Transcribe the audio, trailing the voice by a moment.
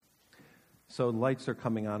So lights are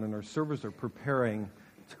coming on, and our servers are preparing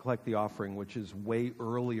to collect the offering, which is way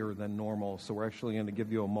earlier than normal. So we're actually going to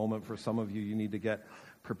give you a moment. For some of you, you need to get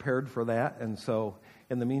prepared for that. And so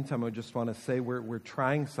in the meantime, I just want to say we're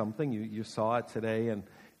trying something. You saw it today, and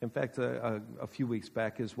in fact, a few weeks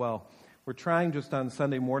back as well. We're trying just on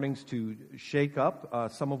Sunday mornings to shake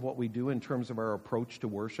up some of what we do in terms of our approach to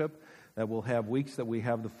worship. That we'll have weeks that we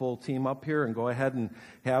have the full team up here and go ahead and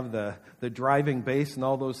have the driving bass and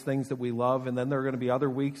all those things that we love. And then there are going to be other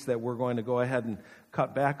weeks that we're going to go ahead and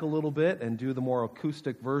cut back a little bit and do the more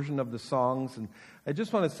acoustic version of the songs. And I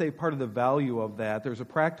just want to say part of the value of that, there's a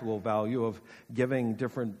practical value of giving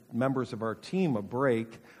different members of our team a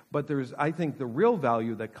break. But I think the real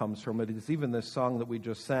value that comes from it is even this song that we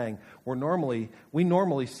just sang. We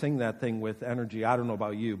normally sing that thing with energy. I don't know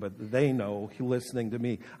about you, but they know, listening to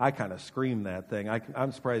me, I kind of scream that thing.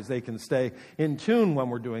 I'm surprised they can stay in tune when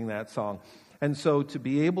we're doing that song. And so to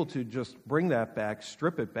be able to just bring that back,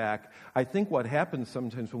 strip it back, I think what happens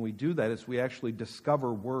sometimes when we do that is we actually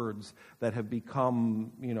discover words that have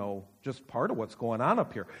become, just part of what's going on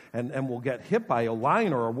up here. And we'll get hit by a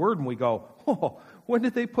line or a word and we go, oh, when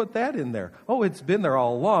did they put that in there? Oh, it's been there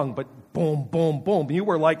all along, but boom, boom, boom. You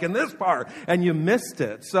were like in this part and you missed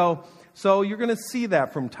it. So you're going to see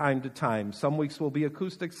that from time to time. Some weeks will be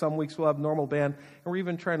acoustic, some weeks we'll have normal band, and we're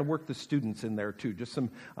even trying to work the students in there too. Just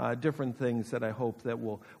some different things that I hope that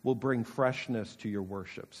will bring freshness to your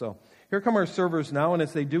worship. So here come our servers now, and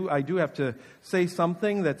as they do, I do have to say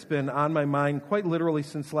something that's been on my mind quite literally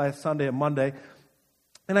since last Sunday and Monday.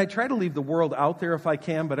 And I try to leave the world out there if I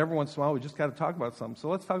can, but every once in a while we just got to talk about something. So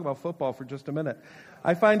let's talk about football for just a minute.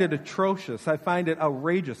 I find it atrocious. I find it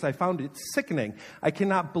outrageous. I found it sickening. I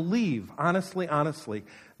cannot believe, honestly,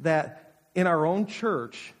 that in our own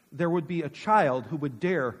church there would be a child who would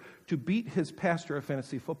dare to beat his pastor at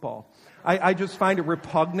fantasy football. I just find it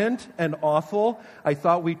repugnant and awful. I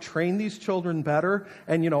thought we trained these children better.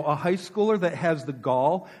 And, a high schooler that has the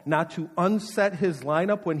gall not to unset his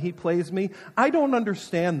lineup when he plays me, I don't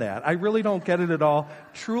understand that. I really don't get it at all.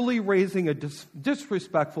 Truly raising a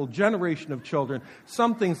disrespectful generation of children,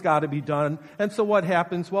 something's got to be done. And so what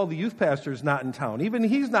happens? Well, the youth pastor's not in town. Even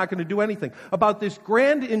he's not going to do anything about this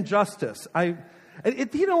grand injustice. He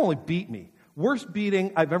didn't only beat me. Worst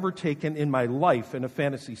beating I've ever taken in my life in a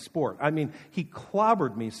fantasy sport. I mean, he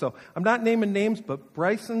clobbered me. So I'm not naming names, but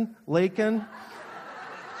Bryson, Lakin,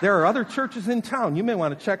 there are other churches in town. You may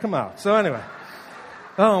want to check them out. So anyway,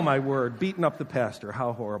 oh my word, beating up the pastor.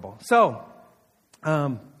 How horrible. So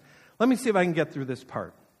let me see if I can get through this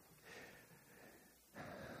part.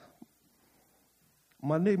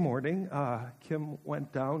 Monday morning, Kim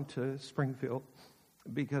went down to Springfield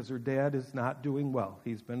because her dad is not doing well.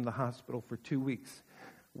 He's been in the hospital for 2 weeks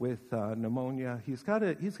with pneumonia. He's got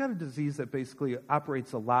a disease that basically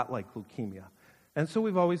operates a lot like leukemia. And so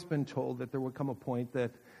we've always been told that there would come a point that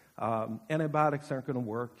antibiotics aren't going to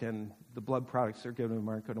work and the blood products they're giving him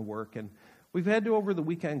aren't going to work. And we've had to, over the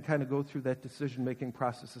weekend, kind of go through that decision-making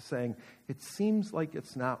process of saying, it seems like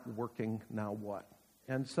it's not working, now what?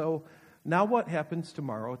 And so now what happens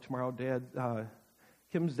tomorrow? Tomorrow,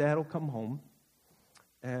 Kim's dad will come home,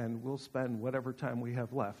 and we'll spend whatever time we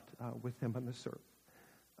have left with him on the surf.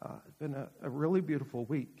 It's been a really beautiful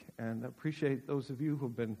week, and I appreciate those of you who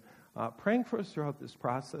have been praying for us throughout this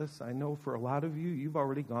process. I know for a lot of you, you've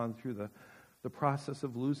already gone through the process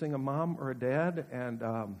of losing a mom or a dad, and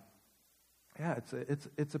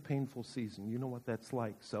it's a painful season. You know what that's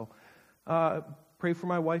like. So pray for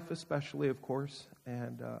my wife especially, of course,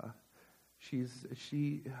 and she,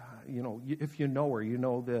 if you know her, you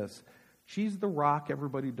know this. She's the rock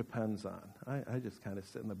everybody depends on. I just kind of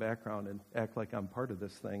sit in the background and act like I'm part of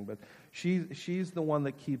this thing, but she's the one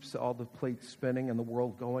that keeps all the plates spinning and the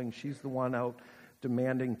world going. She's the one out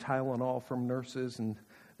demanding Tylenol from nurses, and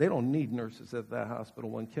they don't need nurses at that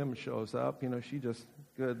hospital. When Kim shows up, she just,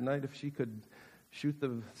 good night. If she could shoot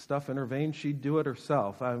the stuff in her veins, she'd do it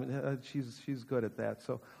herself. She's good at that.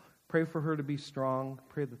 So pray for her to be strong.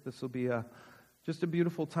 Pray that this will be just a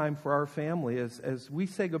beautiful time for our family as we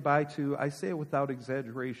say goodbye to, I say it without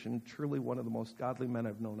exaggeration, truly one of the most godly men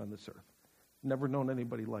I've known on this earth. Never known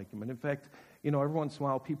anybody like him. And in fact, every once in a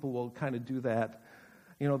while people will kind of do that.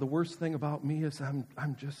 The worst thing about me is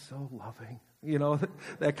I'm just so loving.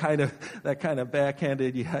 That kind of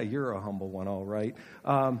backhanded, yeah, you're a humble one, all right.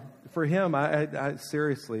 For him, I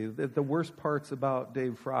seriously, the worst parts about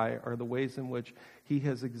Dave Fry are the ways in which he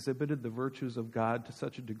has exhibited the virtues of God to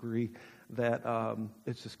such a degree that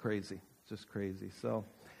it's just crazy. It's just crazy. So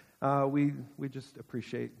we just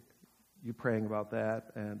appreciate you praying about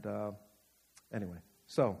that. And anyway,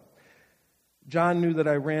 so John knew that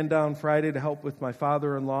I ran down Friday to help with my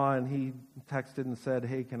father-in-law, and he texted and said,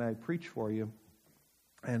 hey, can I preach for you?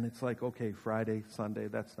 And it's like, okay, Friday, Sunday,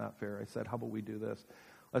 that's not fair. I said, how about we do this?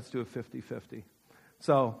 Let's do a 50-50.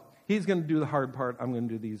 So he's going to do the hard part. I'm going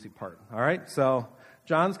to do the easy part. All right? So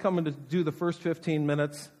John's coming to do the first 15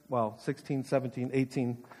 minutes, 16, 17,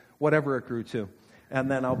 18, whatever it grew to. And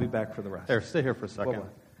then I'll be back for the rest. There, stay here for a second.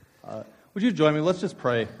 Would you join me? Let's just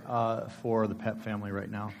pray for the Pep family right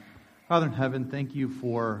now. Father in heaven, thank you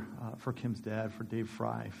for Kim's dad, for Dave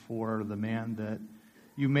Fry, for the man that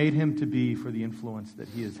you made him to be, for the influence that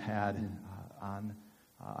he has had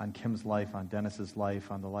on Kim's life, on Dennis's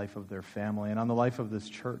life, on the life of their family, and on the life of this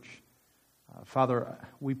church. Father,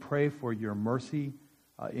 we pray for your mercy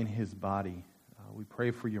in his body. We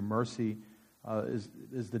pray for your mercy as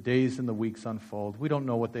the days and the weeks unfold. We don't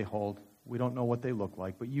know what they hold. We don't know what they look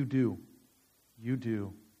like, but you do. You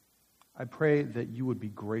do. I pray that you would be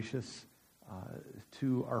gracious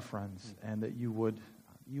to our friends and that you would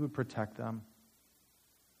protect them.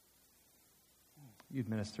 You'd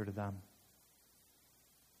minister to them.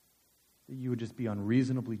 That you would just be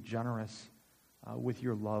unreasonably generous with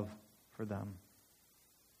your love for them.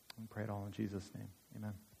 We pray it all in Jesus' name.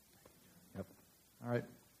 Amen. Yep. All right.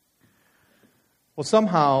 Well,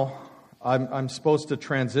 somehow I'm supposed to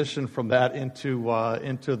transition from that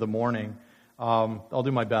into the morning. I'll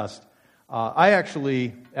do my best. I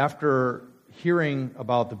actually, after hearing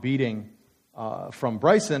about the beating from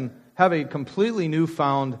Bryson, have a completely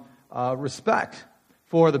newfound respect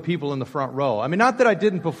for the people in the front row. I mean, not that I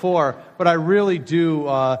didn't before, but I really do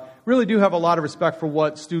have a lot of respect for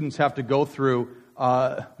what students have to go through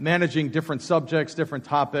managing different subjects, different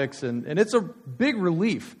topics, and it's a big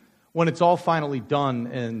relief when it's all finally done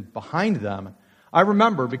and behind them. I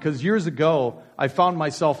remember, because years ago, I found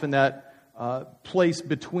myself in that place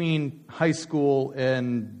between high school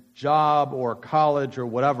and job or college or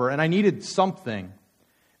whatever, and I needed something.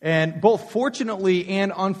 And both fortunately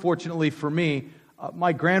and unfortunately for me,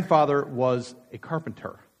 my grandfather was a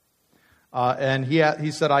carpenter. And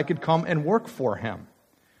he said I could come and work for him.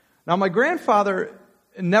 Now, my grandfather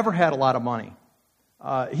never had a lot of money.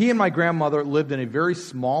 He and my grandmother lived in a very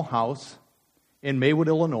small house in Maywood,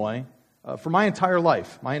 Illinois, for my entire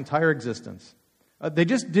life, my entire existence. They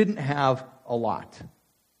just didn't have a lot.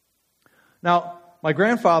 Now, my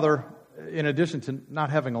grandfather, in addition to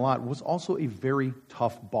not having a lot, was also a very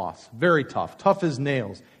tough boss. Very tough as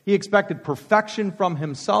nails. He expected perfection from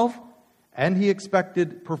himself, and he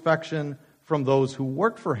expected perfection from those who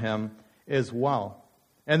worked for him as well.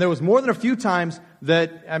 And there was more than a few times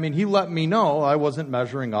that, he let me know I wasn't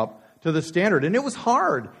measuring up to the standard. And it was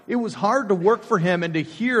hard. It was hard to work for him and to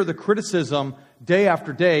hear the criticism day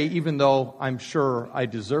after day, even though I'm sure I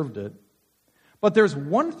deserved it. But there's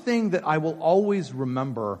one thing that I will always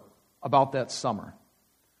remember about that summer.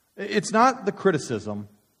 It's not the criticism.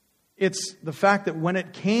 It's the fact that when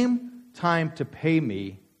it came time to pay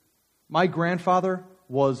me, my grandfather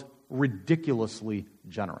was ridiculously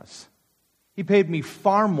generous. He paid me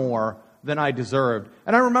far more than I deserved.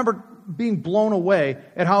 And I remember being blown away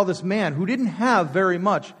at how this man, who didn't have very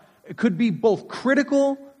much, could be both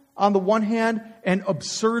critical on the one hand and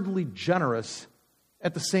absurdly generous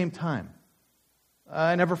at the same time.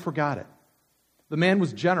 I never forgot it. The man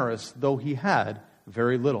was generous, though he had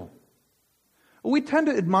very little. We tend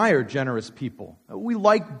to admire generous people. We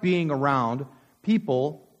like being around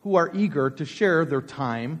people who are eager to share their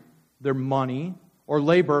time, their money, or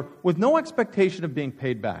labor with no expectation of being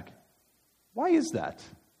paid back. Why is that?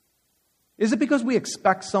 Is it because we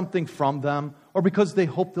expect something from them, or because we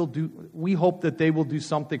hope that they will do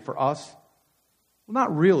something for us? Well,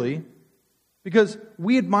 not really. Because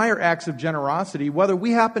we admire acts of generosity, whether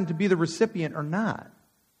we happen to be the recipient or not.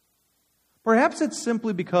 Perhaps it's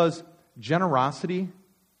simply because generosity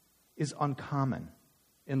is uncommon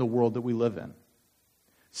in the world that we live in.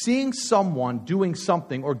 Seeing someone doing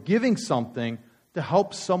something or giving something to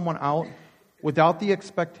help someone out without the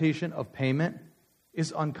expectation of payment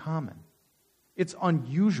is uncommon. It's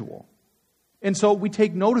unusual. And so we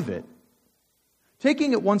take note of it.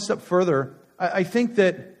 Taking it one step further, I think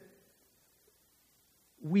that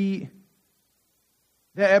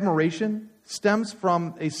that admiration stems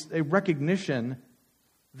from a recognition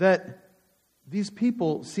that these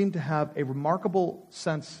people seem to have a remarkable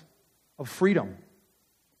sense of freedom.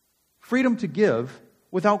 Freedom to give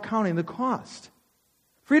without counting the cost.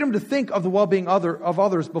 Freedom to think of the well-being of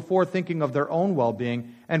others before thinking of their own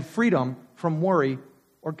well-being, and freedom from worry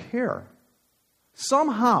or care.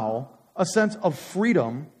 Somehow, a sense of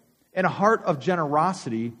freedom and a heart of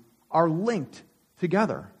generosity are linked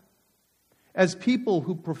together. As people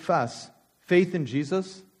who profess faith in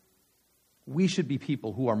Jesus, we should be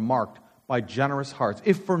people who are marked by generous hearts,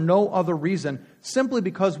 if for no other reason, simply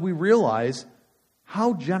because we realize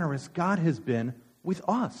how generous God has been with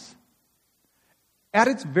us. At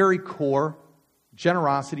its very core,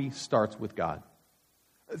 generosity starts with God.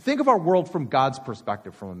 Think of our world from God's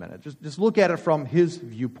perspective for a minute. Just look at it from His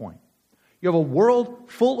viewpoint. You have a world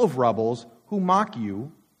full of rebels who mock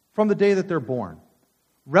you from the day that they're born.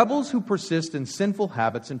 Rebels who persist in sinful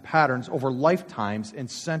habits and patterns over lifetimes and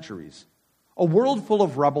centuries. A world full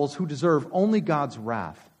of rebels who deserve only God's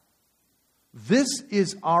wrath. This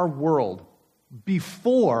is our world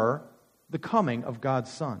before the coming of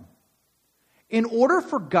God's Son. In order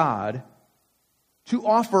for God to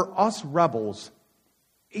offer us rebels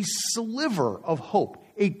a sliver of hope,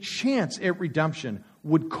 a chance at redemption,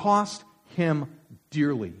 would cost Him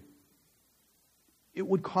dearly. It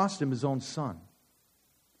would cost Him His own Son.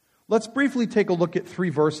 Let's briefly take a look at 3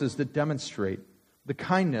 verses that demonstrate the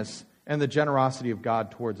kindness and the generosity of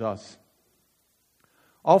God towards us.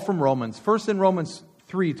 All from Romans. First in Romans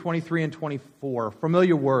 3, 23 and 24,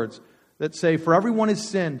 familiar words that say, "For everyone has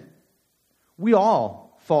sinned. We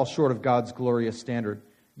all fall short of God's glorious standard.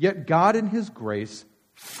 Yet God in His grace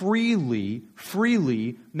freely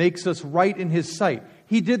makes us right in His sight.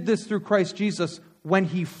 He did this through Christ Jesus when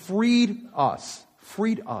He freed us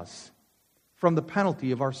from the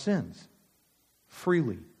penalty of our sins."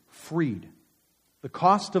 Freely, freed. The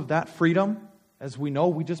cost of that freedom, as we know,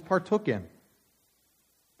 we just partook in.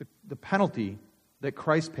 The penalty that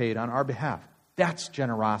Christ paid on our behalf. That's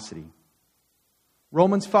generosity.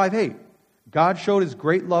 Romans 5:8. God showed His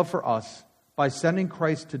great love for us by sending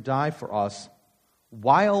Christ to die for us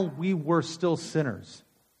while we were still sinners.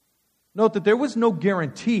 Note that there was no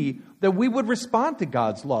guarantee that we would respond to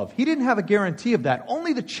God's love. He didn't have a guarantee of that.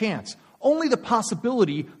 Only the chance, only the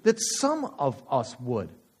possibility that some of us would.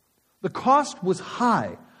 The cost was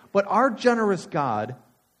high, but our generous God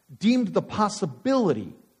deemed the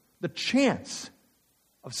possibility, the chance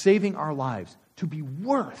of saving our lives to be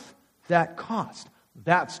worth that cost.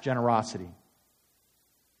 That's generosity.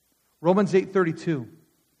 Romans 8:32.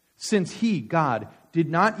 Since He, God, did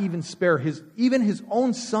not even spare His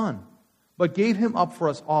own Son, but gave Him up for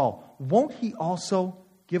us all, won't He also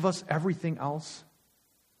give us everything else?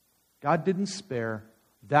 God didn't spare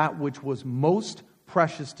that which was most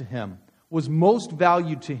precious to Him, was most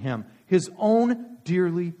valued to Him, His own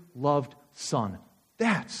dearly loved Son.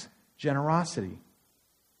 That's generosity.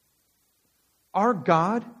 Our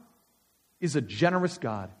God is a generous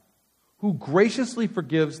God who graciously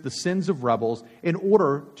forgives the sins of rebels in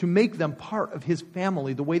order to make them part of His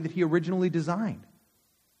family the way that He originally designed.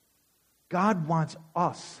 God wants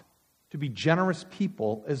us to be generous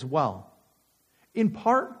people as well. In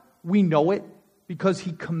part, we know it because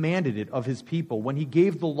He commanded it of His people when He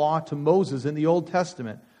gave the law to Moses in the Old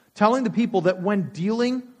Testament, telling the people that when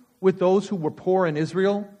dealing with those who were poor in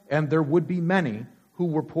Israel, and there would be many who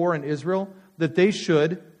were poor in Israel, that they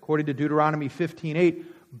should, according to Deuteronomy 15:8,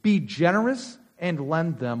 be generous and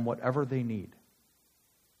lend them whatever they need.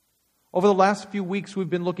 Over the last few weeks, we've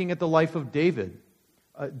been looking at the life of David.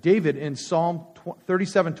 David in Psalm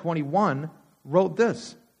 37:21 wrote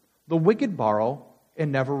this: "The wicked borrow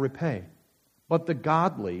and never repay, but the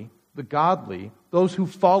godly, those who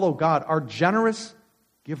follow God, are generous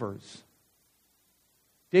givers."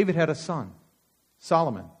 David had a son,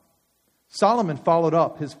 Solomon. Solomon followed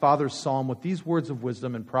up his father's psalm with these words of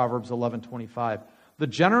wisdom in Proverbs 11:25. "The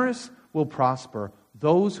generous will prosper.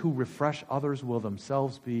 Those who refresh others will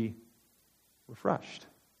themselves be refreshed."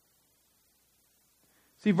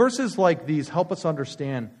 See, verses like these help us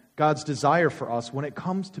understand God's desire for us when it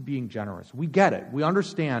comes to being generous. We get it. We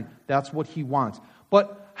understand that's what He wants.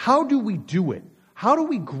 But how do we do it? How do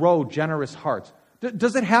we grow generous hearts?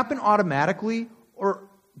 Does it happen automatically? Or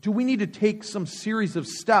do we need to take some series of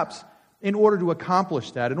steps in order to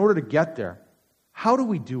accomplish that, in order to get there? How do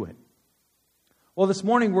we do it? Well, this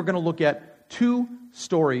morning we're going to look at 2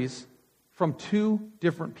 stories from 2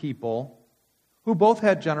 different people who both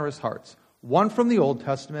had generous hearts. One from the Old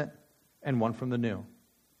Testament and one from the New.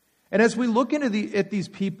 And as we look at these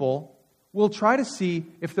people, we'll try to see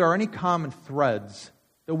if there are any common threads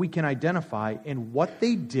that we can identify in what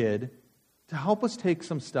they did to help us take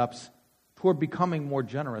some steps toward becoming more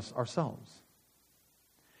generous ourselves.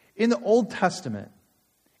 In the Old Testament,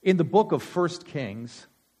 in the book of 1 Kings,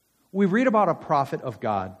 we read about a prophet of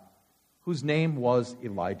God whose name was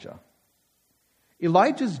Elijah.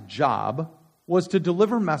 Elijah's job was to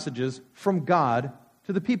deliver messages from God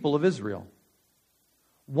to the people of Israel.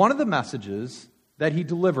 One of the messages that he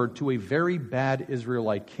delivered to a very bad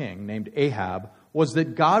Israelite king named Ahab was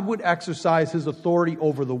that God would exercise His authority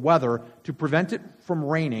over the weather to prevent it from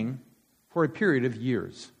raining for a period of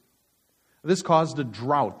years. This caused a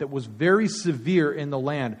drought that was very severe in the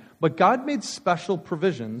land, but God made special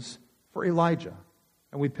provisions for Elijah.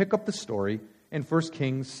 And we pick up the story in 1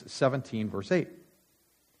 Kings 17, verse 8. It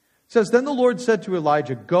says, Then the Lord said to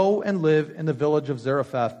Elijah, Go and live in the village of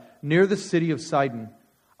Zarephath, near the city of Sidon.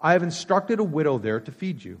 I have instructed a widow there to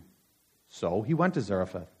feed you. So he went to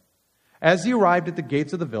Zarephath. As he arrived at the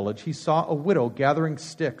gates of the village, he saw a widow gathering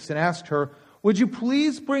sticks and asked her, Would you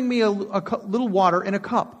please bring me a little water in a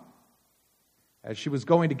cup? As she was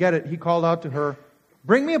going to get it, he called out to her,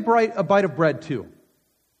 Bring me a bite of bread too.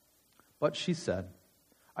 But she said,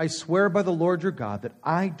 I swear by the Lord your God that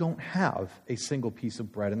I don't have a single piece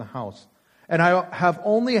of bread in the house, and I have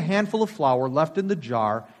only a handful of flour left in the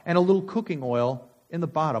jar and a little cooking oil in the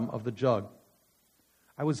bottom of the jug.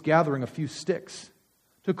 I was gathering a few sticks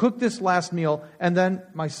to cook this last meal, and then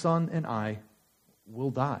my son and I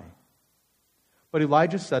will die. But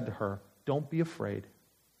Elijah said to her, Don't be afraid.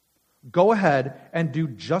 Go ahead and do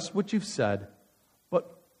just what you've said,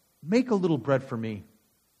 but make a little bread for me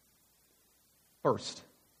first.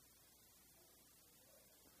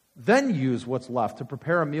 Then use what's left to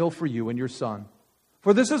prepare a meal for you and your son.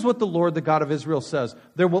 For this is what the Lord, the God of Israel, says.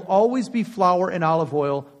 There will always be flour and olive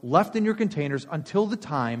oil left in your containers until the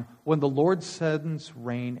time when the Lord sends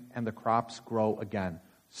rain and the crops grow again.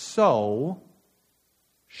 So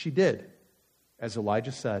she did, as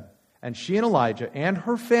Elijah said. And she and Elijah and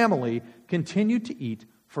her family continued to eat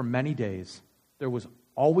for many days. There was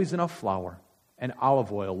always enough flour and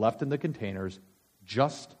olive oil left in the containers,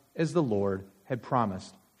 just as the Lord had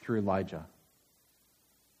promised through Elijah.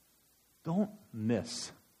 Don't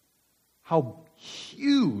miss how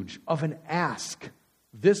huge of an ask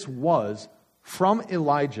this was from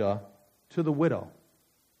Elijah to the widow.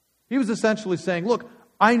 He was essentially saying, Look,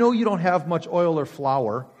 I know you don't have much oil or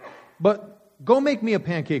flour, but go make me a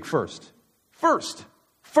pancake first. First.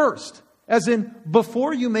 As in,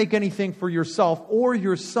 before you make anything for yourself or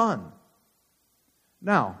your son.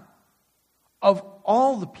 Now, of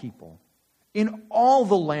all the people in all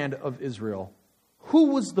the land of Israel,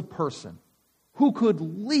 who was the person who could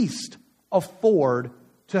least afford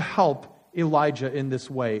to help Elijah in this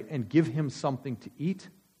way and give him something to eat?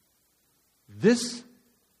 This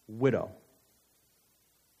widow.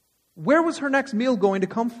 Where was her next meal going to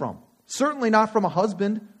come from? Certainly not from a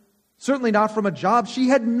husband. Certainly not from a job. She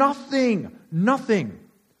had nothing. Nothing.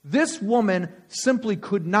 This woman simply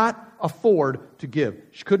could not afford to give.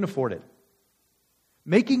 She couldn't afford it.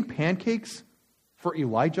 Making pancakes for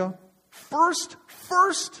Elijah first,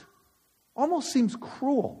 almost seems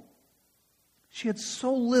cruel. She had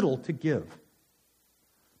so little to give.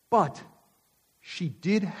 But she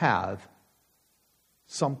did have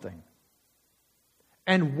something.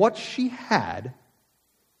 And what she had,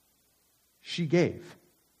 she gave.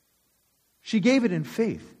 She gave it in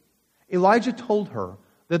faith. Elijah told her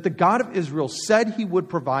that the God of Israel said he would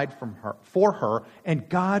provide for her, and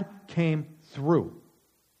God came through.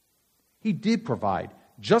 He did provide,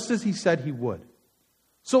 just as he said he would.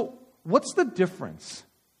 So, what's the difference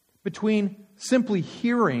between simply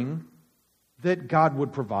hearing that God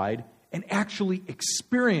would provide and actually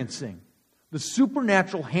experiencing the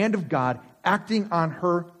supernatural hand of God acting on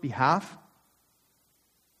her behalf?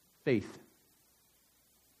 Faith.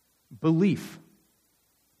 Belief.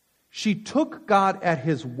 She took God at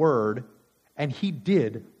his word, and he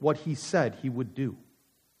did what he said he would do.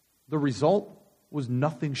 The result was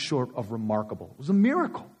nothing short of remarkable. It was a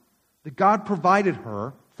miracle that God provided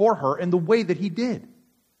for her in the way that he did.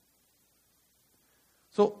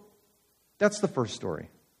 So, that's the first story.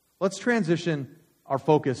 Let's transition our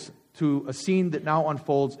focus to a scene that now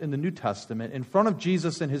unfolds in the New Testament in front of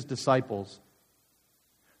Jesus and his disciples.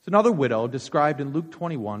 It's another widow described in Luke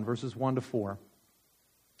 21, verses 1 to 4.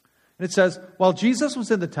 And it says, While Jesus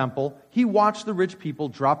was in the temple, he watched the rich people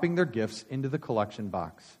dropping their gifts into the collection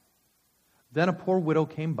box. Then a poor widow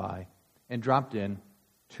came by and dropped in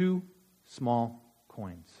 2 small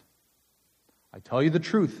coins. I tell you the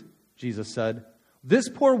truth, Jesus said, this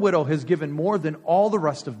poor widow has given more than all the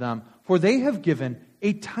rest of them, for they have given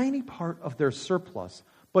a tiny part of their surplus.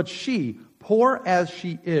 But she, poor as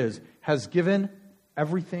she is, has given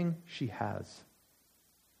everything she has.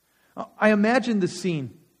 I imagine this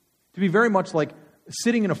scene to be very much like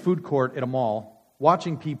sitting in a food court at a mall,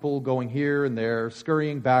 watching people going here and there,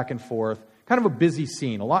 scurrying back and forth. Kind of a busy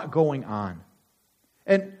scene, a lot going on.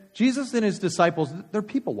 And Jesus and his disciples, they're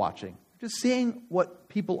people watching, just seeing what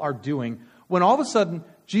people are doing, when all of a sudden,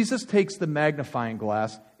 Jesus takes the magnifying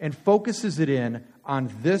glass and focuses it in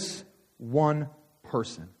on this one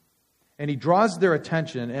person. And he draws their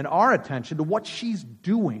attention and our attention to what she's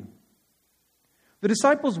doing. The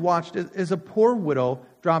disciples watched as a poor widow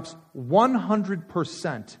drops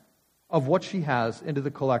 100% of what she has into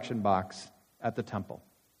the collection box at the temple.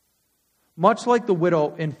 Much like the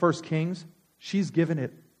widow in 1 Kings, she's given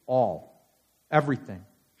it all, everything.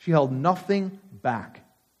 She held nothing back.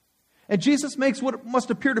 And Jesus makes what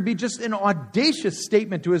must appear to be just an audacious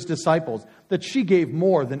statement to his disciples that she gave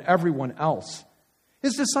more than everyone else.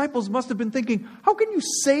 His disciples must have been thinking, how can you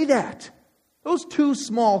say that? Those 2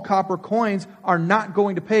 small copper coins are not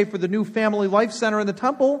going to pay for the new family life center in the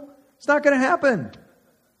temple. It's not going to happen.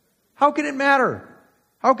 How can it matter?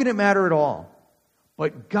 How can it matter at all?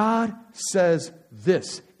 But God says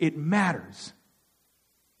this, it matters.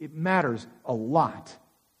 It matters a lot.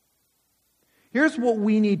 Here's what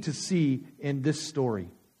we need to see in this story.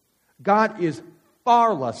 God is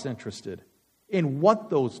far less interested in what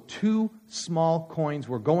those 2 small coins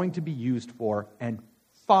were going to be used for, and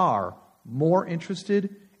far more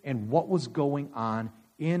interested in what was going on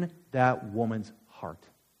in that woman's heart.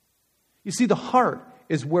 You see, the heart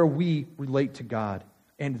is where we relate to God,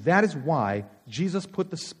 and that is why Jesus put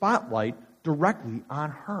the spotlight directly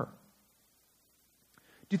on her.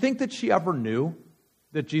 Do you think that she ever knew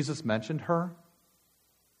that Jesus mentioned her?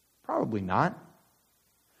 Probably not.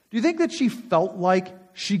 Do you think that she felt like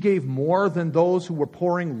she gave more than those who were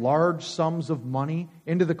pouring large sums of money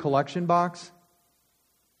into the collection box?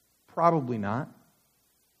 Probably not.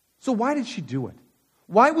 So why did she do it?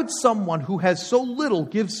 Why would someone who has so little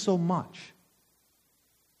give so much?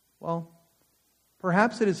 Well,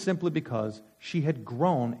 perhaps it is simply because she had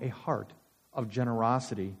grown a heart of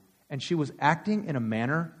generosity, and she was acting in a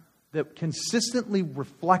manner that consistently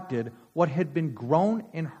reflected what had been grown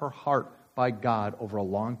in her heart by God over a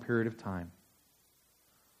long period of time.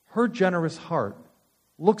 Her generous heart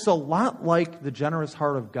looks a lot like the generous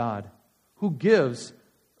heart of God, who gives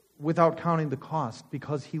without counting the cost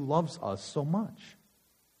because he loves us so much.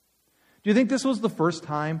 Do you think this was the first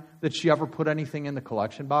time that she ever put anything in the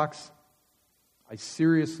collection box? I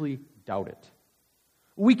seriously doubt it.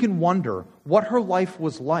 We can wonder what her life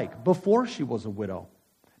was like before she was a widow.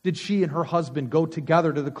 Did she and her husband go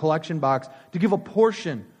together to the collection box to give a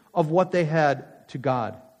portion of what they had to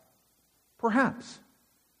God? Perhaps.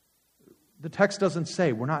 The text doesn't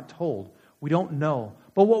say. We're not told. We don't know.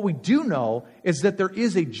 But what we do know is that there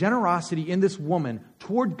is a generosity in this woman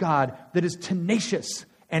toward God that is tenacious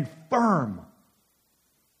and firm.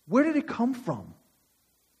 Where did it come from?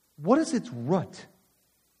 What is its root?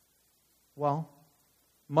 Well,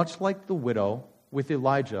 much like the widow with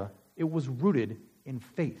Elijah, it was rooted in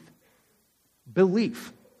faith.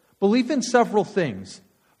 Belief. Belief in several things.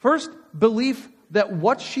 First, belief that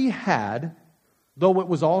what she had, though it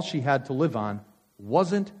was all she had to live on,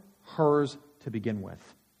 wasn't hers to begin with.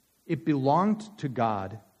 It belonged to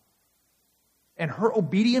God, and her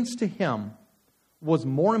obedience to him was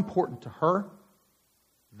more important to her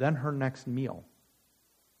than her next meal.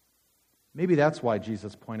 Maybe that's why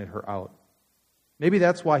Jesus pointed her out. Maybe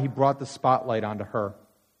that's why he brought the spotlight onto her.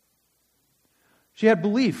 She had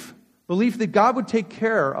belief that God would take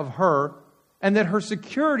care of her and that her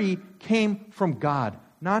security came from God,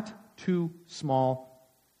 not 2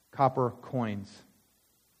 small copper coins.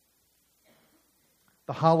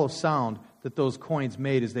 The hollow sound that those coins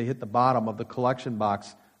made as they hit the bottom of the collection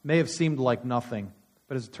box may have seemed like nothing,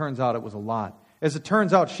 but as it turns out, it was a lot. As it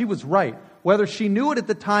turns out, she was right. Whether she knew it at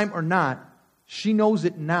the time or not, she knows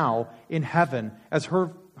it now in heaven as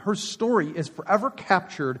her story is forever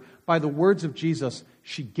captured by the words of Jesus.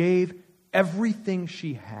 She gave everything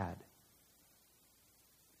she had.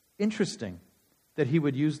 Interesting that he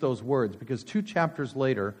would use those words, because 2 chapters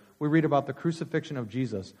later, we read about the crucifixion of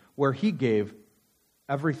Jesus, where he gave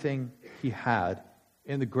everything he had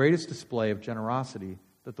in the greatest display of generosity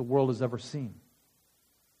that the world has ever seen.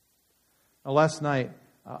 Now, last night,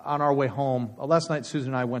 on our way home, Susan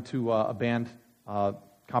and I went to a band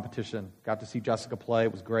competition. Got to see Jessica play.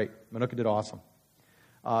 It was great. Manuka did awesome.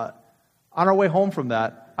 On our way home from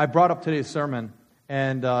that, I brought up today's sermon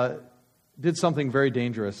and did something very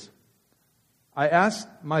dangerous. I asked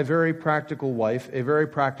my very practical wife a very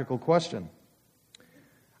practical question.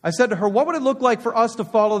 I said to her, what would it look like for us to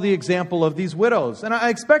follow the example of these widows? And I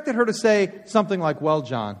expected her to say something like, well,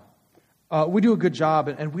 John, we do a good job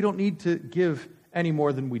and we don't need to give any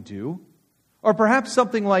more than we do. Or perhaps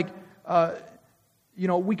something like,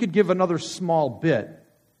 we could give another small bit.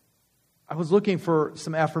 I was looking for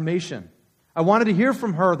some affirmation. I wanted to hear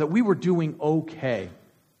from her that we were doing okay.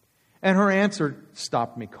 And her answer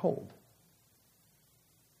stopped me cold.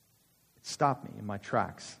 It stopped me in my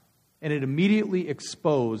tracks. And it immediately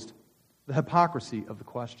exposed the hypocrisy of the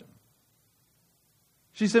question.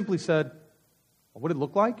 She simply said, what would it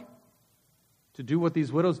look like? to do what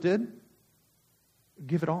these widows did?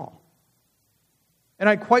 Give it all. And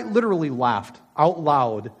I quite literally laughed out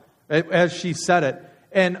loud as she said it.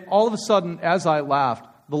 And all of a sudden, as I laughed,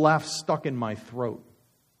 the laugh stuck in my throat.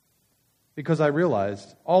 Because I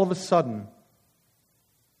realized, all of a sudden,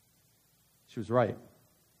 she was right.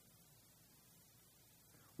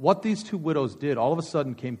 What these two widows did all of a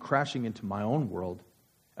sudden came crashing into my own world.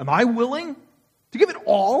 Am I willing to give it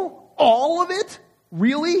all? All of it?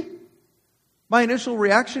 Really? My initial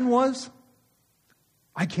reaction was,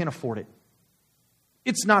 I can't afford it.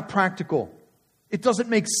 It's not practical. It doesn't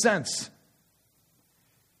make sense.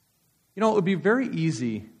 You know, it would be very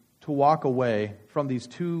easy to walk away from these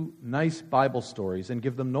two nice Bible stories and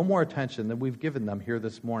give them no more attention than we've given them here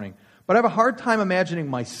this morning. But I have a hard time imagining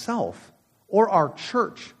myself or our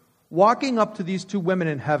church walking up to these two women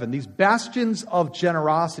in heaven, these bastions of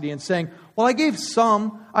generosity, and saying, well, I gave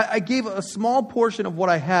some, I gave a small portion of what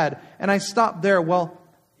I had, and I stopped there. Well,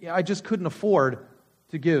 yeah, I just couldn't afford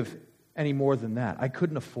to give any more than that. I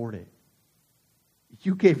couldn't afford it.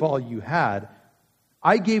 You gave all you had.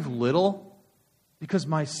 I gave little because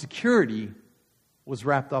my security was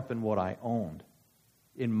wrapped up in what I owned,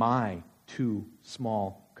 in my 2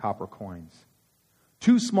 small copper coins.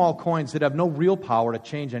 2 small coins that have no real power to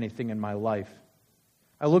change anything in my life.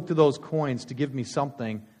 I looked to those coins to give me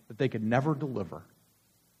something that they could never deliver,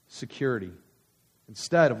 security.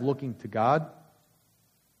 Instead of looking to God,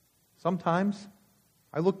 sometimes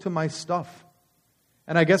I look to my stuff.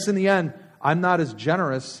 And I guess in the end, I'm not as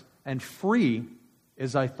generous and free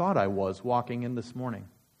as I thought I was walking in this morning.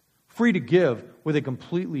 Free to give with a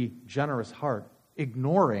completely generous heart,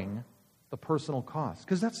 ignoring the personal cost.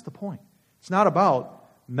 Because that's the point. It's not about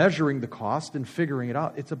measuring the cost and figuring it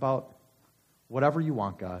out. It's about whatever you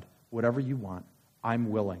want, God, whatever you want, I'm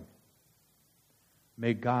willing.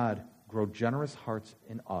 May God grow generous hearts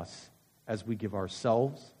in us as we give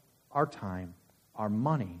ourselves, our time, our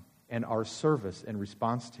money, and our service in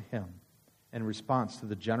response to Him, in response to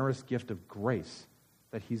the generous gift of grace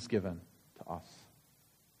that He's given to us.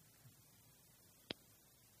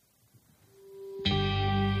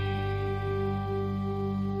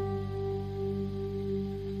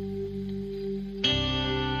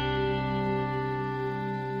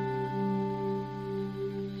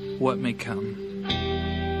 What may come?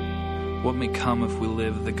 What may come if we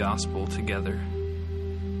live the gospel together?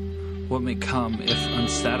 What may come if,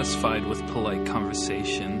 unsatisfied with polite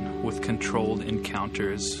conversation, with controlled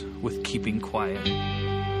encounters, with keeping quiet,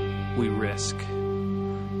 we risk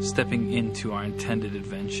stepping into our intended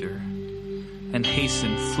adventure and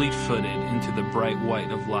hasten fleet-footed into the bright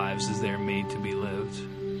white of lives as they are made to be lived?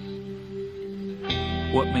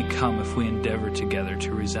 What may come if we endeavor together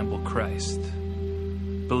to resemble Christ,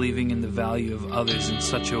 believing in the value of others in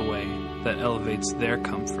such a way that elevates their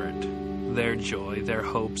comfort, their joy, their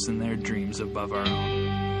hopes, and their dreams above our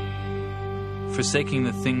own? Forsaking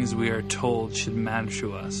the things we are told should matter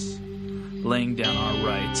to us, laying down our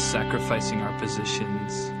rights, sacrificing our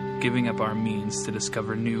positions, giving up our means to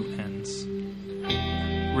discover new ends,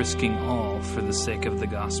 risking all for the sake of the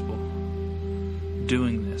gospel,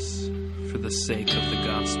 doing this for the sake of the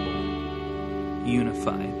gospel,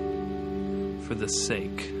 unified for the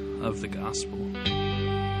sake of the gospel.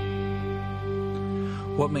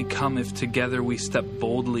 What may come if together we step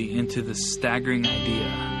boldly into the staggering idea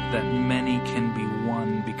that many can be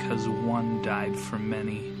one because one died for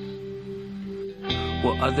many?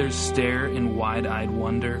 Will others stare in wide-eyed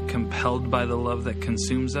wonder, compelled by the love that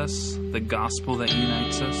consumes us, the gospel that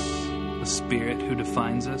unites us, the Spirit who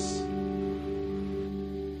defines us?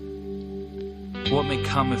 What may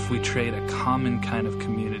come if we trade a common kind of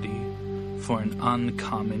community for an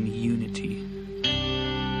uncommon unity?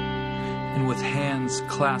 And with hands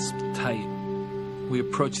clasped tight, we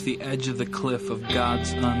approach the edge of the cliff of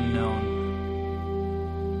God's unknown.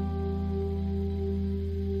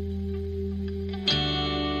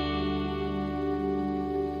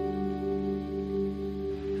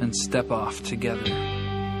 And step off together.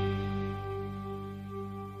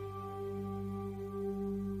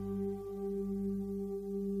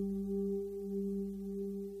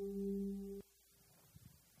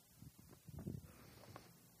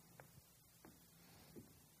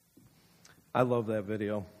 I love that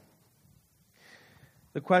video.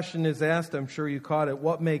 The question is asked, I'm sure you caught it,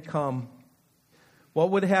 what may come?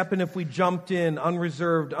 What would happen if we jumped in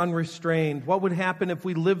unreserved, unrestrained? What would happen if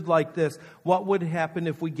we lived like this? What would happen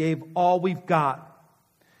if we gave all we've got?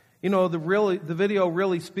 You know, the video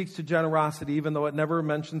really speaks to generosity, even though it never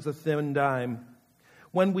mentions a thin dime.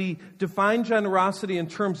 When we define generosity in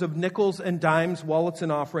terms of nickels and dimes, wallets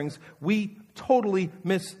and offerings, we totally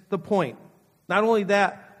miss the point. Not only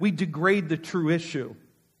that, we degrade the true issue.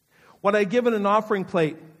 What I give in an offering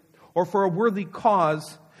plate or for a worthy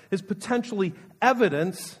cause is potentially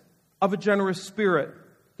evidence of a generous spirit.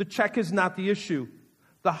 The check is not the issue.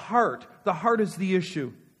 The heart is the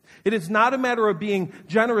issue. It is not a matter of being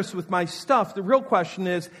generous with my stuff. The real question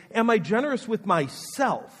is, am I generous with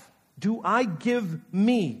myself? Do I give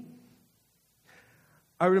me?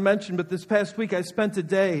 I already mentioned, but this past week I spent a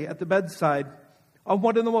day at the bedside of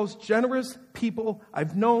one of the most generous people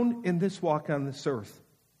I've known in this walk on this earth.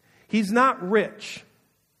 He's not rich,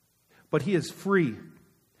 but he is free.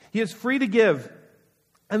 He is free to give.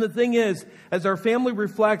 And the thing is, as our family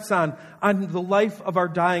reflects on the life of our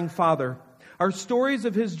dying father, our stories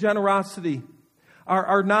of his generosity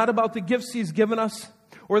are not about the gifts he's given us,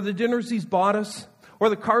 or the dinners he's bought us, or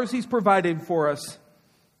the cars he's provided for us.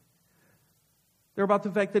 They're about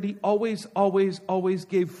the fact that he always, always, always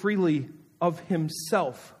gave freely of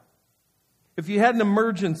himself. If you had an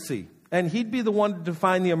emergency, and he'd be the one to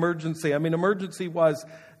define the emergency. I mean, emergency was,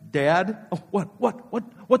 Dad,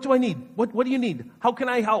 what do I need? What do you need? How can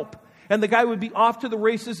I help? And the guy would be off to the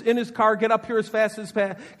races in his car, get up here as fast as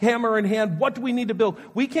hammer in hand. What do we need to build?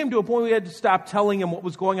 We came to a point where we had to stop telling him what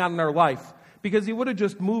was going on in our life, because he would have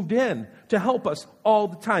just moved in to help us all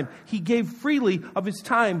the time. He gave freely of his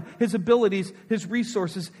time, his abilities, his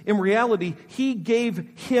resources. In reality, he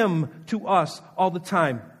gave him to us all the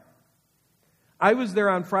time. I was there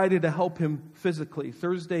on Friday to help him physically.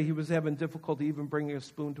 Thursday, he was having difficulty even bringing a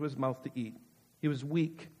spoon to his mouth to eat. He was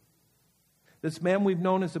weak. This man we've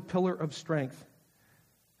known as a pillar of strength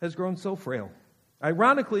has grown so frail.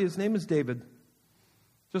 Ironically, his name is David,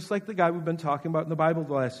 just like the guy we've been talking about in the Bible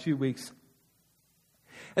the last few weeks.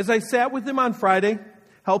 As I sat with him on Friday,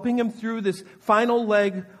 helping him through this final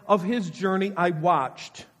leg of his journey, I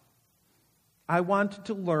watched. I wanted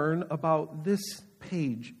to learn about this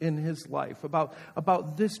page in his life,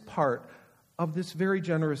 about this part of this very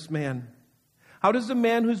generous man. How does a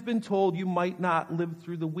man who's been told you might not live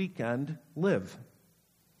through the weekend live?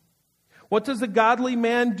 What does a godly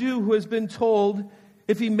man do who has been told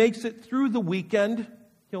if he makes it through the weekend,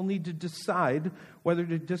 he'll need to decide whether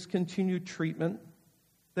to discontinue treatment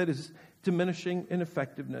that is diminishing in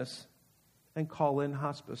effectiveness and call in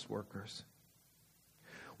hospice workers?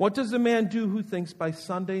 What does a man do who thinks by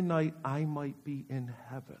Sunday night I might be in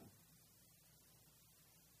heaven?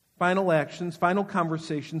 Final actions, final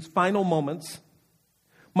conversations, final moments,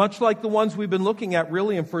 much like the ones we've been looking at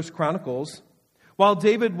really in 1 Chronicles. While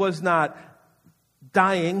David was not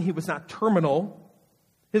dying, he was not terminal,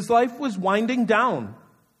 his life was winding down.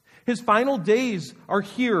 His final days are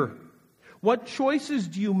here. What choices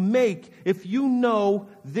do you make if you know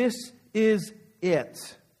this is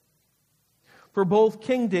it? For both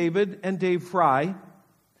King David and Dave Fry,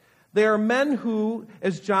 they are men who,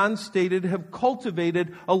 as John stated, have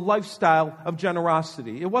cultivated a lifestyle of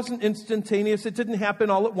generosity. It wasn't instantaneous. It didn't happen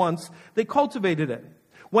all at once. They cultivated it.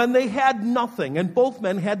 When they had nothing, and both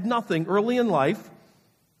men had nothing early in life,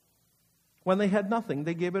 when they had nothing,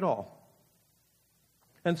 they gave it all.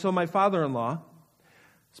 And so my father-in-law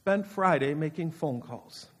spent Friday making phone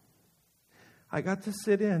calls. I got to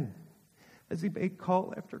sit in as he made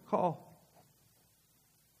call after call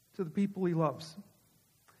to the people he loves.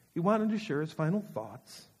 He wanted to share his final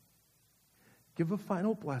thoughts, give a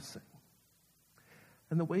final blessing.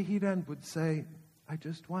 And the way he'd end would say, I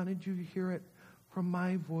just wanted you to hear it from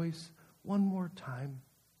my voice one more time.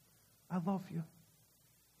 I love you.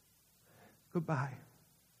 Goodbye.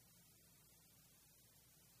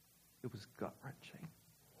 It was gut-wrenching.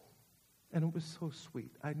 And it was so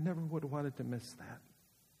sweet. I never would have wanted to miss that.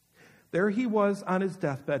 There he was on his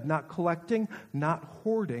deathbed, not collecting, not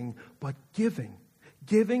hoarding, but giving.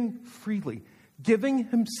 Giving freely. Giving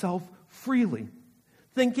himself freely.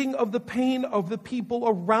 Thinking of the pain of the people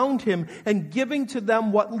around him and giving to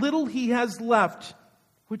them what little he has left,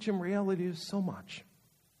 which in reality is so much.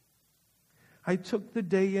 I took the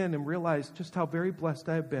day in and realized just how very blessed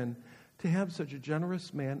I have been to have such a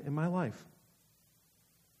generous man in my life.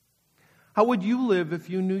 How would you live if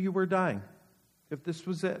you knew you were dying? If this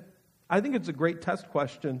was it? I think it's a great test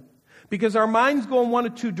question because our minds go in one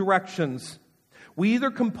of two directions. We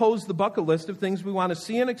either compose the bucket list of things we want to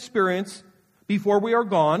see and experience before we are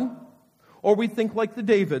gone, or we think like the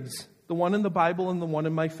Davids, the one in the Bible and the one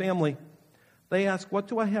in my family. They ask, what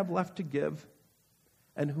do I have left to give,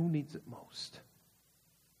 and who needs it most?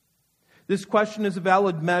 This question is a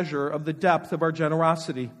valid measure of the depth of our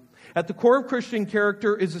generosity. At the core of Christian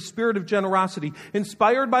character is a spirit of generosity,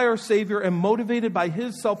 inspired by our Savior and motivated by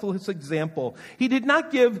His selfless example. He did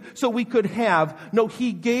not give so we could have. No,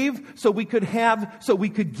 He gave so we could have, so we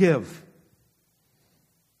could give.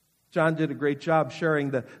 John did a great job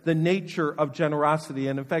sharing the nature of generosity.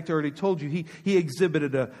 And in fact, I already told you, he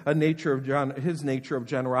exhibited his nature of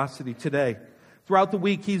generosity today. Throughout the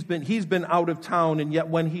week, he's been out of town, and yet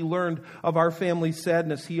when he learned of our family's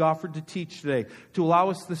sadness, he offered to teach today, to allow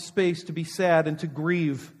us the space to be sad and to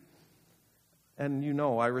grieve. And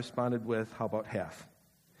I responded with, how about half?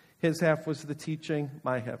 His half was the teaching,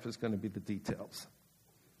 my half is going to be the details.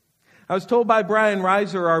 I was told by Brian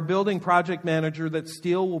Reiser, our building project manager, that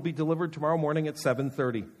steel will be delivered tomorrow morning at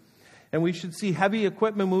 7:30. And we should see heavy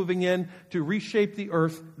equipment moving in to reshape the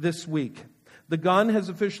earth this week. The gun has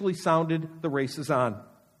officially sounded, the race is on.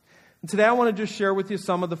 And today I want to just share with you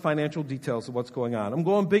some of the financial details of what's going on. I'm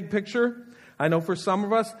going big picture. I know for some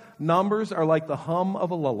of us, numbers are like the hum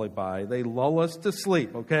of a lullaby. They lull us to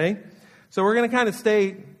sleep, okay? So we're going to kind of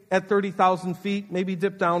stay at 30,000 feet, maybe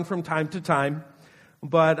dip down from time to time.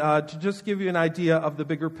 But to just give you an idea of the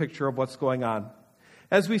bigger picture of what's going on.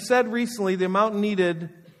 As we said recently, the amount needed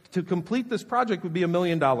to complete this project would be $1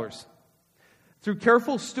 million. Through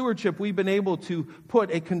careful stewardship, we've been able to put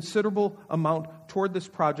a considerable amount toward this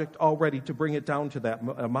project already to bring it down to that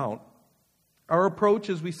amount. Our approach,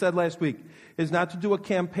 as we said last week, is not to do a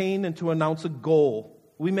campaign and to announce a goal.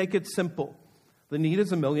 We make it simple. The need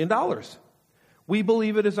is $1 million. We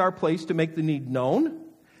believe it is our place to make the need known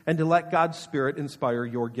and to let God's Spirit inspire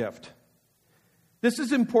your gift. This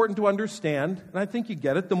is important to understand, and I think you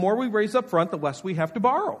get it. The more we raise up front, the less we have to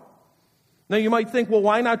borrow. Now you might think, well,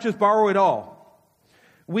 why not just borrow it all?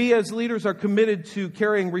 We as leaders are committed to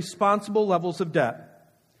carrying responsible levels of debt.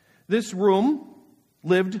 This room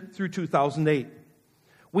lived through 2008.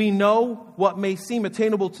 We know what may seem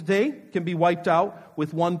attainable today can be wiped out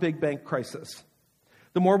with one big bank crisis.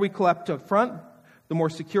 The more we collect up front, the more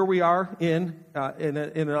secure we are in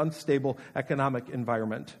an unstable economic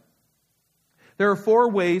environment. There are 4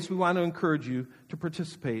 ways we want to encourage you to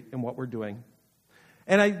participate in what we're doing.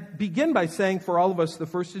 And I begin by saying for all of us, the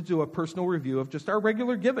first is to do a personal review of just our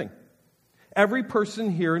regular giving. Every person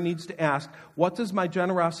here needs to ask, what does my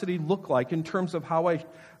generosity look like in terms of how I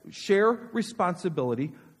share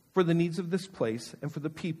responsibility for the needs of this place and for the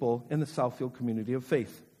people in the Southfield community of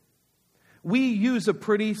faith? We use a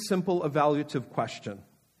pretty simple evaluative question.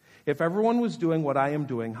 If everyone was doing what I am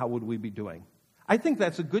doing, how would we be doing? I think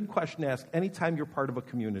that's a good question to ask anytime you're part of a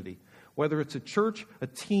community, whether it's a church, a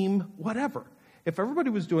team, whatever. If everybody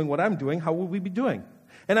was doing what I'm doing, how would we be doing?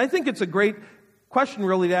 And I think it's a great question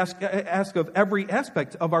really to ask of every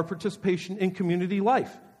aspect of our participation in community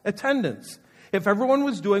life. Attendance. If everyone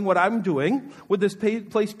was doing what I'm doing, would this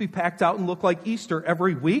place be packed out and look like Easter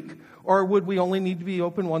every week? Or would we only need to be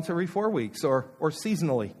open once every 4 weeks or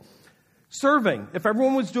seasonally? Serving. If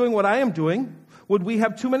everyone was doing what I am doing, would we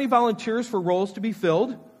have too many volunteers for roles to be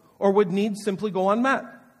filled? Or would needs simply go unmet?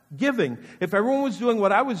 Giving. If everyone was doing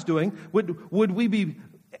what I was doing, would we be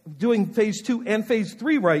doing phase 2 and phase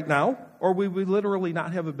 3 right now? Or would we literally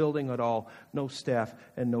not have a building at all, no staff,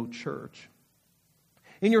 and no church?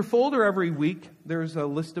 In your folder every week, there's a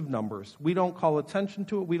list of numbers. We don't call attention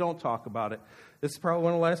to it. We don't talk about it. This is probably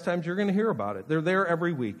one of the last times you're going to hear about it. They're there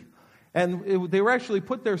every week. And they were actually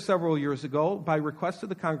put there several years ago by request of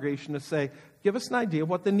the congregation to say, give us an idea of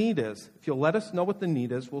what the need is. If you'll let us know what the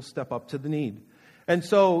need is, we'll step up to the need. And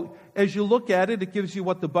so as you look at it, it gives you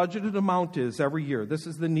what the budgeted amount is every year. This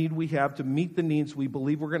is the need we have to meet the needs we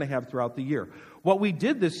believe we're going to have throughout the year. What we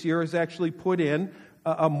did this year is actually put in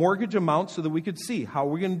a mortgage amount so that we could see how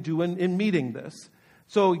we're going to do in meeting this.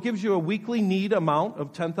 So it gives you a weekly need amount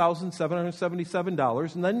of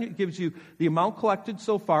 $10,777, and then it gives you the amount collected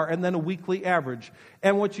so far, and then a weekly average.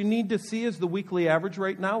 And what you need to see is the weekly average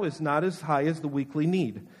right now is not as high as the weekly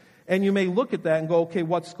need. And you may look at that and go, okay,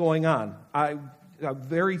 what's going on? A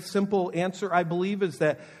very simple answer, I believe, is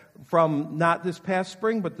that from not this past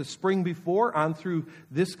spring, but the spring before on through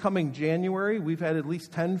this coming January, we've had at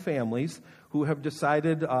least 10 families who have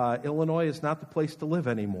decided Illinois is not the place to live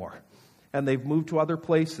anymore. And they've moved to other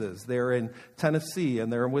places. They're in Tennessee,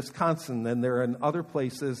 and they're in Wisconsin, and they're in other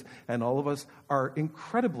places, and all of us are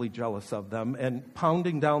incredibly jealous of them and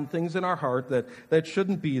pounding down things in our heart that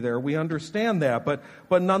shouldn't be there. We understand that.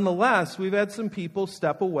 But nonetheless, we've had some people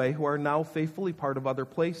step away who are now faithfully part of other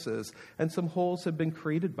places, and some holes have been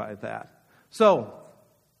created by that. So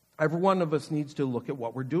every one of us needs to look at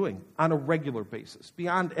what we're doing on a regular basis,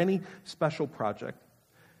 beyond any special project.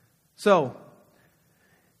 So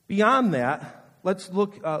beyond that, let's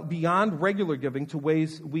look beyond regular giving to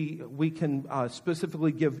ways we can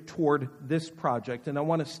specifically give toward this project. And I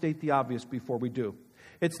want to state the obvious before we do.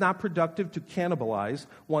 It's not productive to cannibalize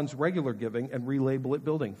one's regular giving and relabel it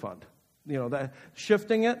building fund. That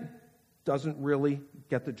shifting it doesn't really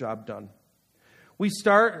get the job done. We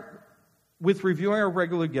start with reviewing our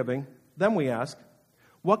regular giving. Then we ask,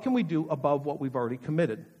 what can we do above what we've already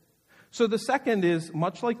committed? So the second is,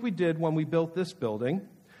 much like we did when we built this building,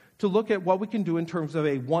 to look at what we can do in terms of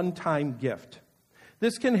a one-time gift.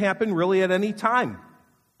 This can happen really at any time.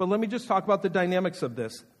 But let me just talk about the dynamics of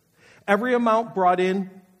this. Every amount brought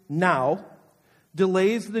in now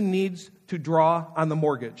delays the needs to draw on the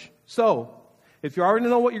mortgage. So, if you already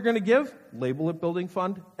know what you're going to give, label it building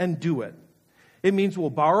fund and do it. It means we'll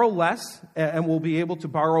borrow less and we'll be able to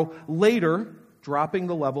borrow later, dropping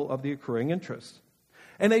the level of the accruing interest.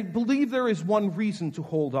 And I believe there is one reason to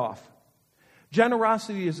hold off.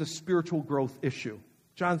 Generosity is a spiritual growth issue.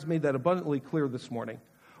 John's made that abundantly clear this morning.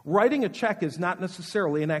 Writing a check is not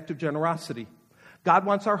necessarily an act of generosity. God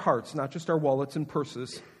wants our hearts, not just our wallets and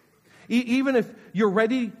purses. Even if you're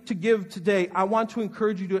ready to give today, I want to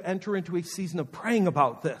encourage you to enter into a season of praying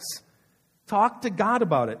about this. Talk to God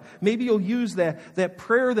about it. Maybe you'll use that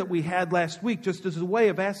prayer that we had last week just as a way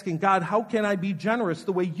of asking God, how can I be generous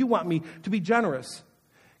the way you want me to be generous?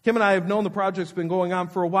 Kim and I have known the project's been going on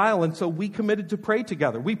for a while, and so we committed to pray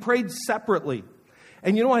together. We prayed separately.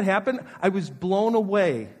 And you know what happened? I was blown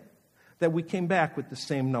away that we came back with the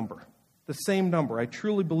same number. The same number. I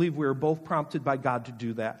truly believe we were both prompted by God to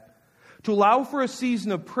do that. To allow for a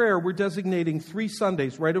season of prayer, we're designating 3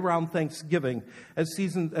 Sundays right around Thanksgiving as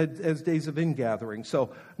days of ingathering.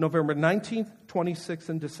 So November 19th, 26th,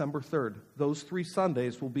 and December 3rd. Those 3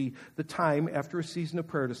 Sundays will be the time after a season of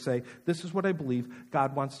prayer to say, this is what I believe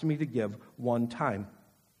God wants me to give one time.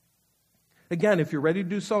 Again, if you're ready to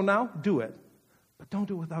do so now, do it. But don't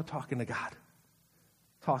do it without talking to God.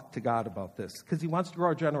 Talk to God about this, because He wants to grow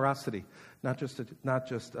our generosity, not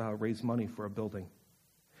just raise money for a building.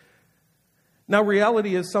 Now,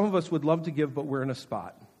 reality is some of us would love to give, but we're in a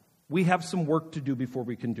spot. We have some work to do before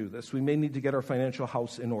we can do this. We may need to get our financial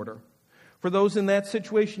house in order. For those in that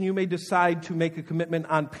situation, you may decide to make a commitment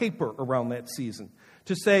on paper around that season.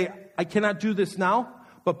 To say, I cannot do this now,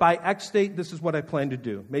 but by X date, this is what I plan to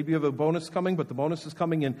do. Maybe you have a bonus coming, but the bonus is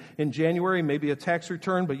coming in January. Maybe a tax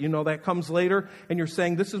return, but you know that comes later. And you're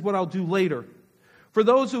saying, this is what I'll do later. For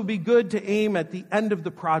those, it would be good to aim at the end of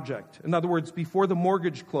the project. In other words, before the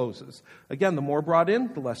mortgage closes. Again, the more brought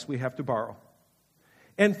in, the less we have to borrow.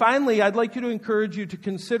 And finally, I'd like you to encourage you to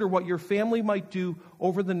consider what your family might do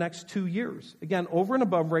over the next 2 years. Again, over and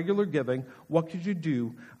above regular giving, what could you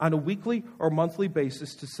do on a weekly or monthly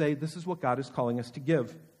basis to say, this is what God is calling us to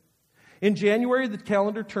give? In January, the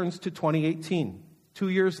calendar turns to 2018. 2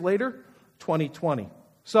 years later, 2020.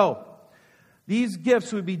 So, these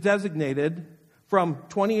gifts would be designated from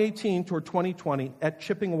 2018 toward 2020 at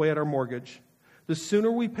chipping away at our mortgage. The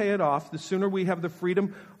sooner we pay it off, the sooner we have the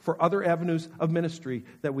freedom for other avenues of ministry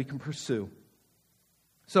that we can pursue.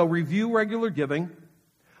 So review regular giving,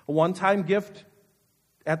 a one-time gift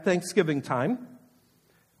at Thanksgiving time,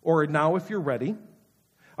 or now if you're ready.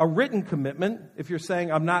 A written commitment, if you're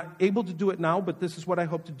saying, I'm not able to do it now, but this is what I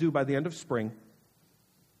hope to do by the end of spring.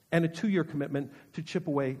 And a 2-year commitment to chip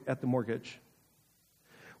away at the mortgage.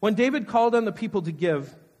 When David called on the people to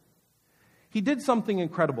give, he did something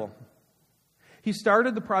incredible. He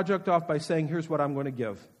started the project off by saying, here's what I'm going to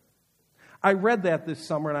give. I read that this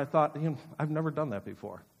summer and I thought, I've never done that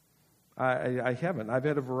before. I haven't. I've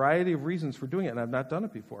had a variety of reasons for doing it and I've not done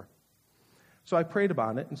it before. So I prayed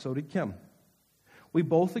about it and so did Kim. We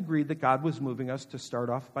both agreed that God was moving us to start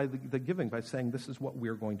off by the giving by saying this is what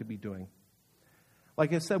we're going to be doing.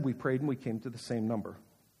 Like I said, we prayed and we came to the same number.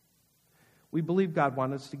 We believe God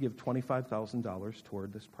wanted us to give $25,000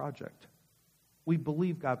 toward this project. We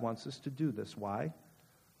believe God wants us to do this. Why?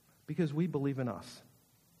 Because we believe in us.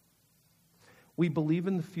 We believe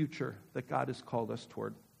in the future that God has called us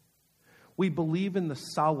toward. We believe in the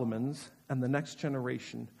Solomons and the next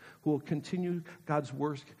generation who will continue God's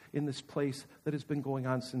work in this place that has been going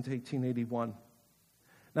on since 1881.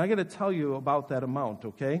 Now, I got to tell you about that amount,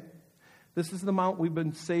 okay? This is the amount we've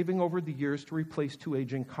been saving over the years to replace 2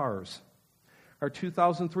 aging cars. Our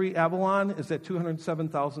 2003 Avalon is at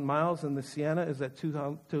 207,000 miles, and the Sienna is at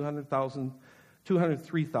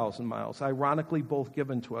 203,000 miles. Ironically, both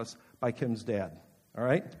given to us by Kim's dad. All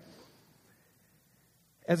right?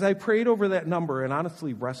 As I prayed over that number and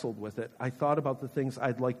honestly wrestled with it, I thought about the things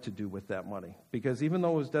I'd like to do with that money. Because even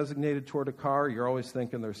though it was designated toward a car, you're always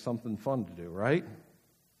thinking there's something fun to do, right?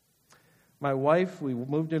 My wife, we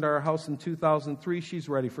moved into our house in 2003. She's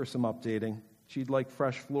ready for some updating. She'd like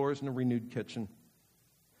fresh floors and a renewed kitchen.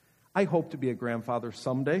 I hope to be a grandfather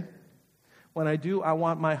someday. When I do, I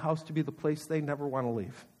want my house to be the place they never want to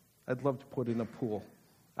leave. I'd love to put in a pool.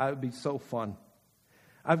 That would be so fun.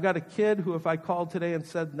 I've got a kid who, if I called today and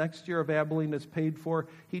said next year of Abilene is paid for,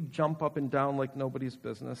 he'd jump up and down like nobody's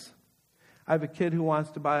business. I have a kid who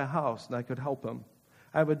wants to buy a house, and I could help him.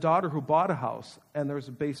 I have a daughter who bought a house, and there's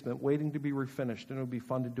a basement waiting to be refinished, and it would be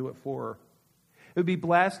fun to do it for her. It would be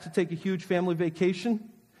blast to take a huge family vacation,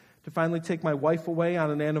 to finally take my wife away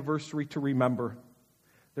on an anniversary to remember.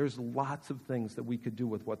 There's lots of things that we could do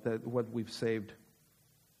with what we've saved.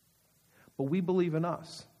 But we believe in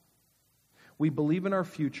us. We believe in our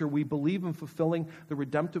future. We believe in fulfilling the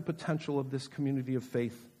redemptive potential of this community of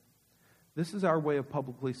faith. This is our way of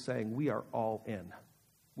publicly saying we are all in.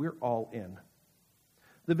 We're all in.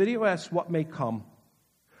 The video asks what may come.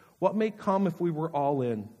 What may come if we were all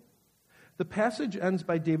in? The passage ends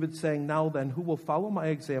by David saying, "Now then, who will follow my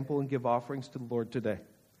example and give offerings to the Lord today?"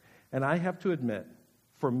 And I have to admit,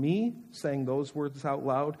 for me, saying those words out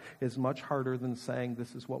loud is much harder than saying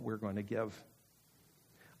this is what we're going to give.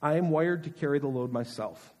 I am wired to carry the load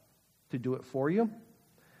myself, to do it for you,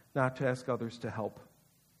 not to ask others to help.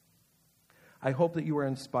 I hope that you are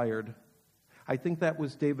inspired. I think that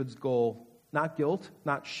was David's goal. Not guilt,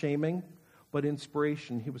 not shaming, but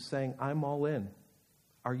inspiration. He was saying, I'm all in.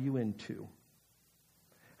 Are you in too?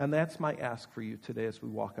 And that's my ask for you today as we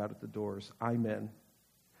walk out at the doors. I'm in.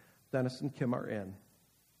 Dennis and Kim are in.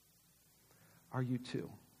 Are you too?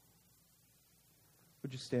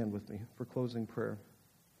 Would you stand with me for closing prayer?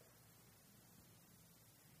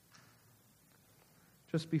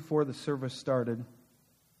 Just before the service started,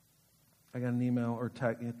 I got an email or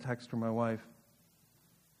text from my wife.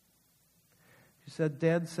 She said,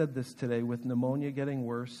 Dad said this today, with pneumonia getting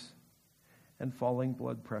worse and falling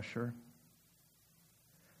blood pressure,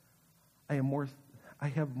 I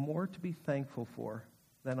have more to be thankful for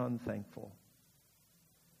than unthankful.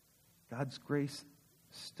 God's grace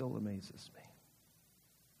still amazes me.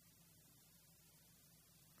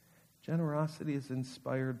 Generosity is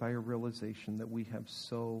inspired by a realization that we have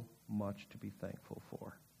so much to be thankful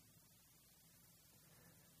for.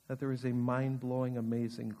 That there is a mind-blowing,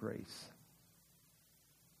 amazing grace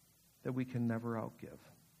that we can never outgive.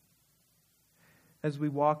 As we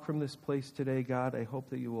walk from this place today, God, I hope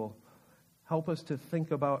that you will help us to think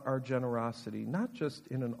about our generosity, not just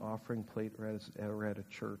in an offering plate or at a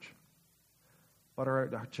church, but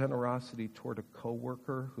our generosity toward a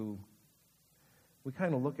coworker who we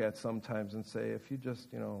kind of look at sometimes and say, if you just,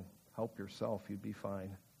 help yourself, you'd be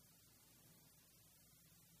fine.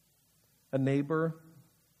 A neighbor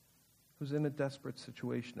who's in a desperate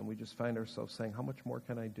situation, and we just find ourselves saying, how much more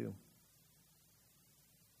can I do?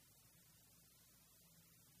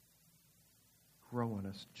 Grow in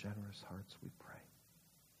us generous hearts, we pray.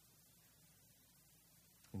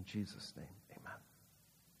 In Jesus' name, amen.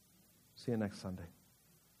 See you next Sunday.